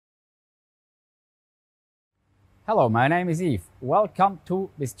Hello, my name is Yves. Welcome to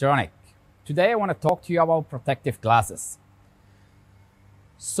Bystronic. Today I want to talk to you about protective glasses.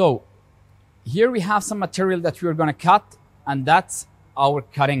 So here we have some material that we're going to cut, and that's our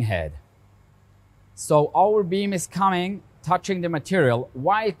cutting head. So our beam is coming, touching the material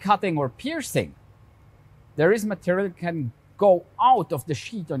while cutting or piercing. There is material that can go out of the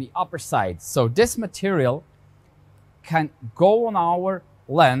sheet on the upper side. So this material can go on our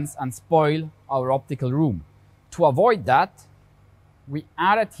lens and spoil our optical room. To avoid that, we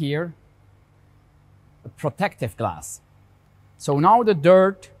added here a protective glass. So now the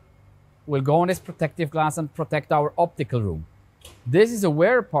dirt will go on this protective glass and protect our optical room. This is a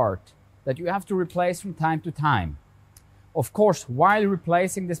wear part that you have to replace from time to time. Of course, while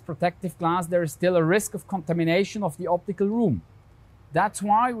replacing this protective glass, there is still a risk of contamination of the optical room. That's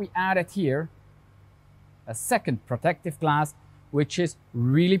why we added here a second protective glass, which is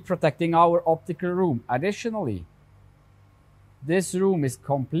really protecting our optical room. Additionally, this room is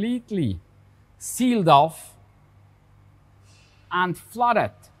completely sealed off and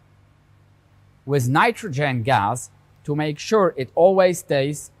flooded with nitrogen gas to make sure it always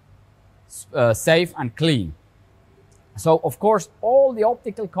stays safe and clean. So, of course, all the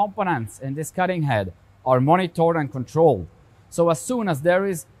optical components in this cutting head are monitored and controlled. So as soon as there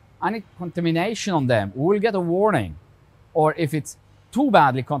is any contamination on them, we will get a warning. Or if it's too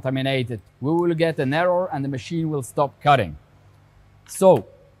badly contaminated, we will get an error and the machine will stop cutting. So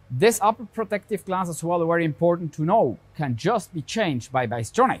this upper protective glass as well, very important to know, can just be changed by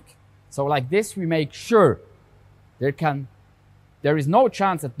Bystronic. So like this, we make sure there is no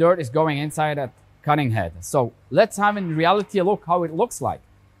chance that dirt is going inside that cutting head. So let's have in reality a look how it looks like.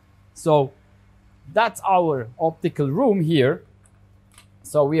 So that's our optical room here.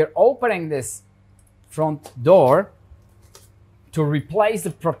 So we are opening this front door to replace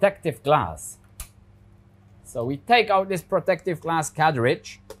the protective glass. So we take out this protective glass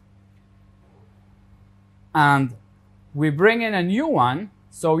cartridge and we bring in a new one.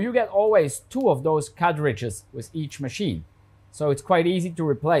 So you get always two of those cartridges with each machine. So it's quite easy to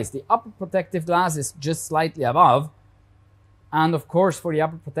replace. The upper protective glass is just slightly above. And of course, for the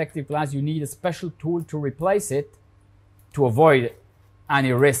upper protective glass, you need a special tool to replace it to avoid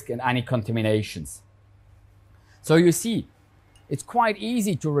any risk and any contaminations. So you see, it's quite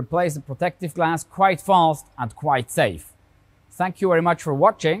easy to replace the protective glass, quite fast and quite safe. Thank you very much for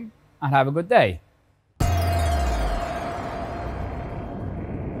watching and have a good day.